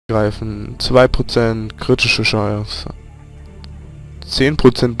greifen, 2% kritische Chance,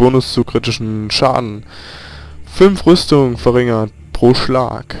 10% Bonus zu kritischen Schaden, 5 Rüstung verringert pro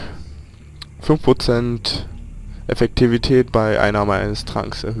Schlag, 5% Effektivität bei Einnahme eines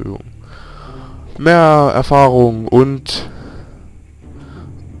Tranks Erhöhung, mehr Erfahrung und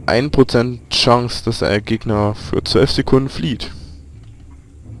 1% Chance, dass der Gegner für 12 Sekunden flieht.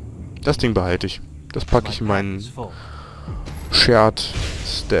 Das Ding behalte ich. Das packe ich in meinen Shared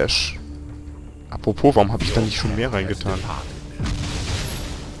Stash. Apropos, warum habe ich da nicht schon mehr reingetan?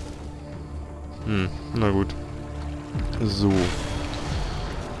 Na gut. So.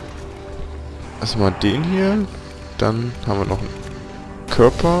 Erstmal den hier. Dann haben wir noch einen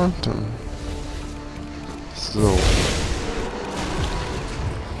Körper. Dann... So.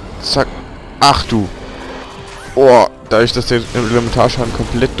 Zack. Ach du. Oh, dadurch, dass der Elementarschaden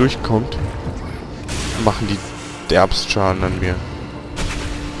komplett durchkommt, machen die derbst Schaden an mir.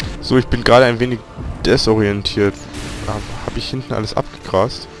 So, ich bin gerade ein wenig desorientiert. Habe ich hinten alles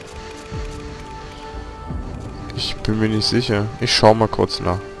abgegrast? Ich bin mir nicht sicher. Ich schau mal kurz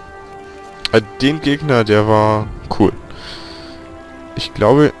nach. Den Gegner, der war cool. Ich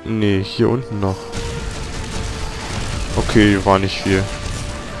glaube... Nee, hier unten noch. Okay, war nicht viel.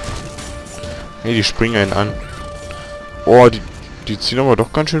 Nee, die springen einen an. Oh, die ziehen aber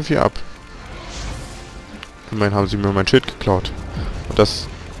doch ganz schön viel ab. Immerhin haben sie mir mein Schild geklaut. Und das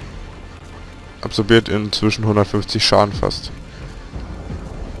absorbiert inzwischen 150 Schaden fast.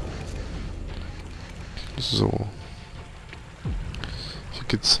 So. Hier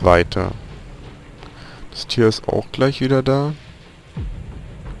geht's weiter. Das Tier ist auch gleich wieder da.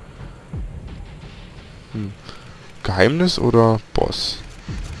 Geheimnis oder Boss?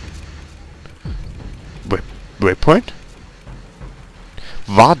 Waypoint?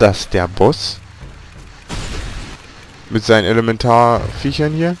 War das der Boss? Mit seinen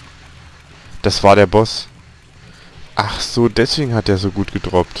Elementarviechern hier? Das war der Boss. Ach so, deswegen hat er so gut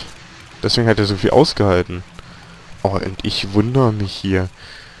gedroppt. Deswegen hat er so viel ausgehalten. Oh, und ich wundere mich hier.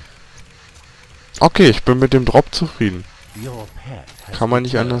 Okay, ich bin mit dem Drop zufrieden. Kann man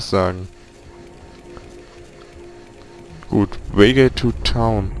nicht anders sagen. Gut, Waygate to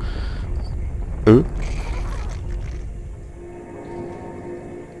Town.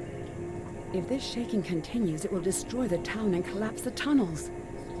 If this shaking continues, it will destroy the town and collapse the tunnels.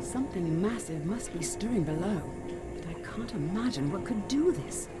 Something massive must be stirring below, but I can't imagine what could do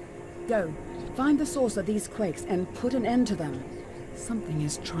this. Go, find the source of these quakes and put an end to them. Something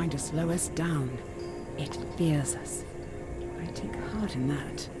is trying to slow us down. It fears us. I take heart in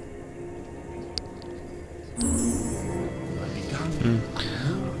that.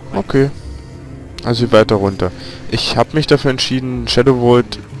 Okay. Also weiter runter. Ich habe mich dafür entschieden, Shadow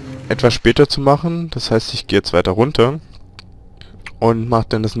Vault etwas später zu machen. Das heißt, ich gehe jetzt weiter runter. Und mache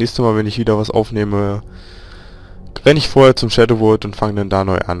dann das nächste Mal, wenn ich wieder was aufnehme, renne ich vorher zum Shadow Vault und fange dann da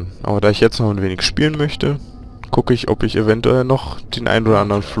neu an. Aber da ich jetzt noch ein wenig spielen möchte, gucke ich, ob ich eventuell noch den einen oder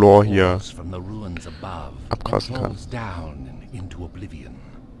anderen Floor hier abgrasen kann.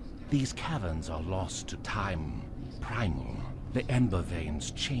 These caverns are lost to time, primal. The ember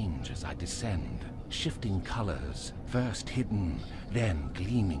veins change as I descend, shifting colors, first hidden, then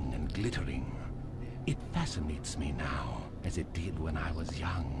gleaming and glittering. It fascinates me now, as it did when I was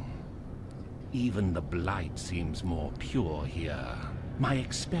young. Even the blight seems more pure here. My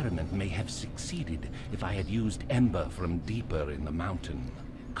experiment may have succeeded if I had used ember from deeper in the mountain,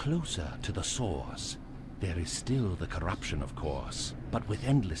 closer to the source. There is still the corruption, of course, but with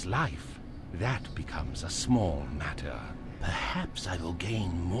endless life, that becomes a small matter. Perhaps I will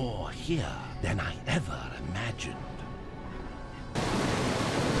gain more here than I ever imagined.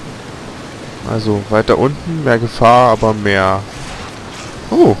 Also weiter unten, mehr Gefahr, aber mehr...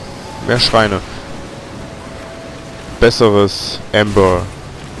 Oh, mehr Schreine. Besseres Ember.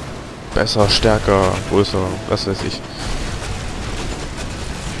 Besser, stärker, größer, was weiß ich.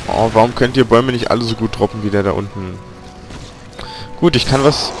 Oh, warum könnt ihr Bäume nicht alle so gut droppen wie der da unten? Gut, ich kann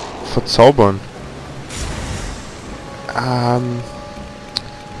was verzaubern.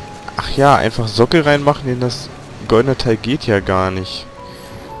 Ach ja, einfach Sockel reinmachen in das goldene Teil geht ja gar nicht.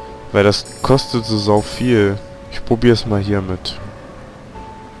 Weil das kostet so sau viel. Ich probiere es mal hier mit.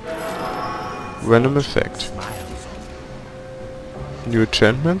 Random Effect. New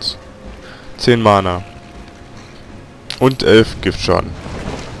Enchantments. 10 Mana. Und 11 Giftschaden.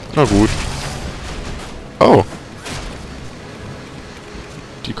 Na gut. Oh.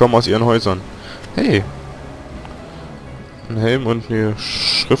 Die kommen aus ihren Häusern. Hey. Ein Helm und eine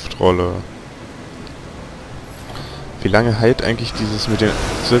Schriftrolle. Wie lange heilt eigentlich dieses mit den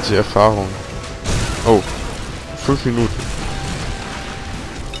zusätzlichen Erfahrungen? Oh. 5 Minuten.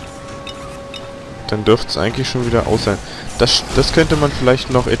 dann dürfte es eigentlich schon wieder aus sein. Das könnte man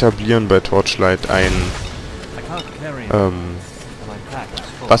vielleicht noch etablieren bei Torchlight.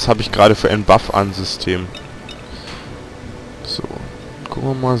 Was habe ich gerade für ein Buff an System? So, gucken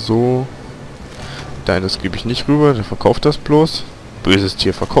wir mal so. Deines gebe ich nicht rüber, der verkauft das bloß. Böses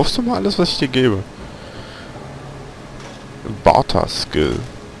Tier, verkaufst du mal alles, was ich dir gebe? Barter-Skill.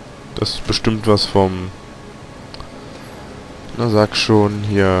 Das ist bestimmt was vom... Na sag schon,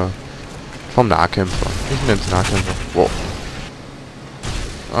 hier... Vom Nahkämpfer. Ich nenne es Nahkämpfer. Wow.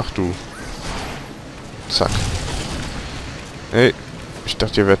 Ach du. Zack. Ey, ich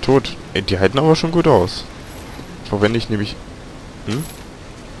dachte, ihr wärt tot. Ey, die halten aber schon gut aus. Verwende ich nämlich... Hm?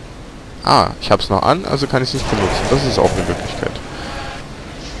 Ah, ich hab's noch an, also kann ich es nicht benutzen. Das ist auch eine Möglichkeit.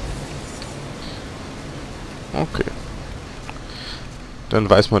 Okay. Dann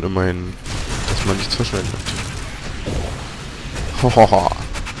weiß man immerhin, dass man nichts verschwendet. Hohoho.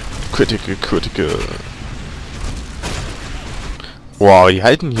 Critical. Wow, die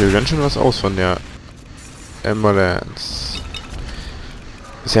halten hier ganz schön was aus von der Emberlance.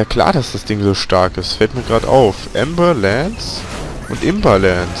 Ist ja klar, dass das Ding so stark ist. Fällt mir gerade auf. Emberlance und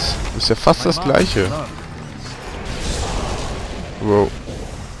Imbalance. Ist ja fast das gleiche. Wow.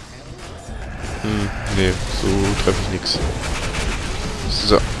 Nee, so treffe ich nichts.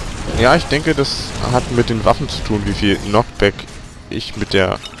 So. Ja, ich denke, das hat mit den Waffen zu tun, wie viel Knockback ich mit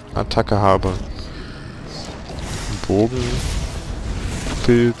der Attacke habe. Bogen.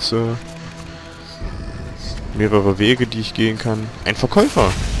 Pilze. Mehrere Wege, die ich gehen kann. Ein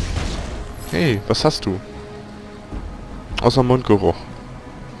Verkäufer. Hey, was hast du? Außer Mundgeruch.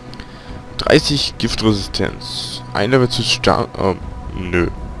 30 Giftresistenz. Ein Level zu stark. Nö.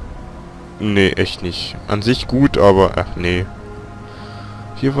 Nee, echt nicht. An sich gut, aber... Ach, nee.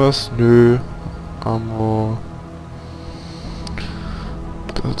 Hier was? Nö. Ammo.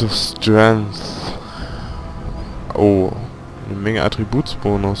 Build of Strength. Oh. Eine Menge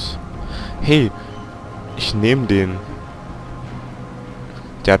Attributsbonus. Hey. Ich nehme den.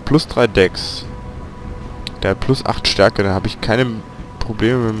 Der hat plus 3 Dex. Der hat plus 8 Stärke. Da habe ich keine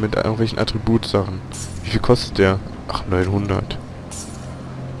Probleme mit irgendwelchen Attributsachen. Wie viel kostet der? Ach, 900.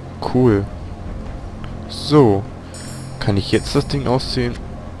 Cool. So. Kann ich jetzt das Ding ausziehen?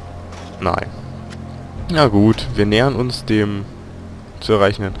 Nein. Na gut, wir nähern uns dem zu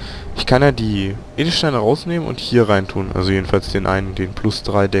erreichenden. Ich kann ja die Edelsteine rausnehmen und hier reintun. Also jedenfalls den einen, den plus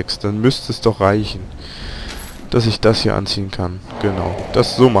 3 Dex. Dann müsste es doch reichen, dass ich das hier anziehen kann. Genau.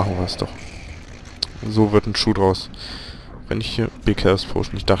 So machen wir es doch. So wird ein Schuh draus. Wenn ich hier... Big Health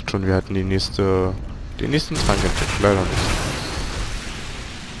Potion. Ich dachte schon, wir hatten den nächsten Trank entdeckt. Leider nicht.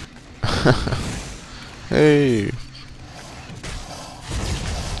 Hey.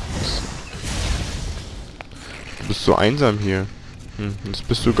 Du bist so einsam hier. Jetzt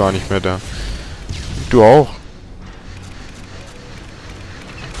bist du gar nicht mehr da. Du auch.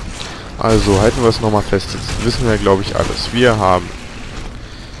 Also, halten wir es nochmal fest. Jetzt wissen wir, glaube ich, alles. Wir haben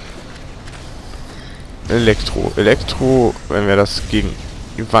Elektro. Elektro, wenn wir das gegen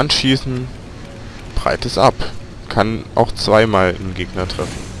die Wand schießen, breit es ab. Kann auch zweimal einen Gegner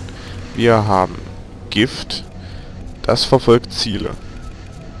treffen. Wir haben Gift. Das verfolgt Ziele.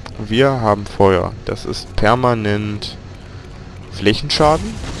 Wir haben Feuer. Das ist permanent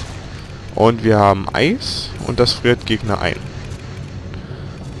Flächenschaden. Und wir haben Eis. Und das friert Gegner ein.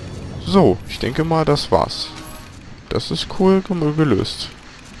 So, ich denke mal, das war's. Das ist cool gelöst.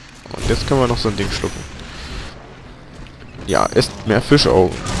 Und jetzt können wir noch so ein Ding schlucken. Ja, esst mehr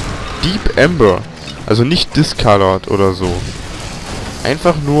Fischaugen. Deep Amber. Also nicht discolored oder so.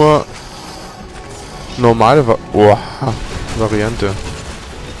 Einfach nur normale Variante.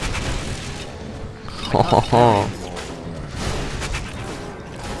 Hohoho.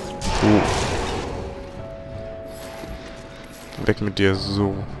 Weg mit dir,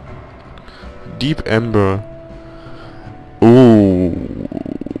 so. Deep Amber. Oh.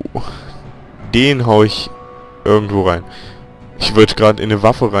 Den hau ich irgendwo rein. Ich wollte gerade in eine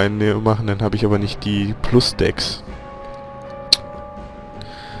Waffe rein machen, dann habe ich aber nicht die Plus-Decks.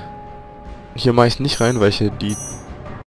 Hier mache ich es nicht rein, weil ich hier die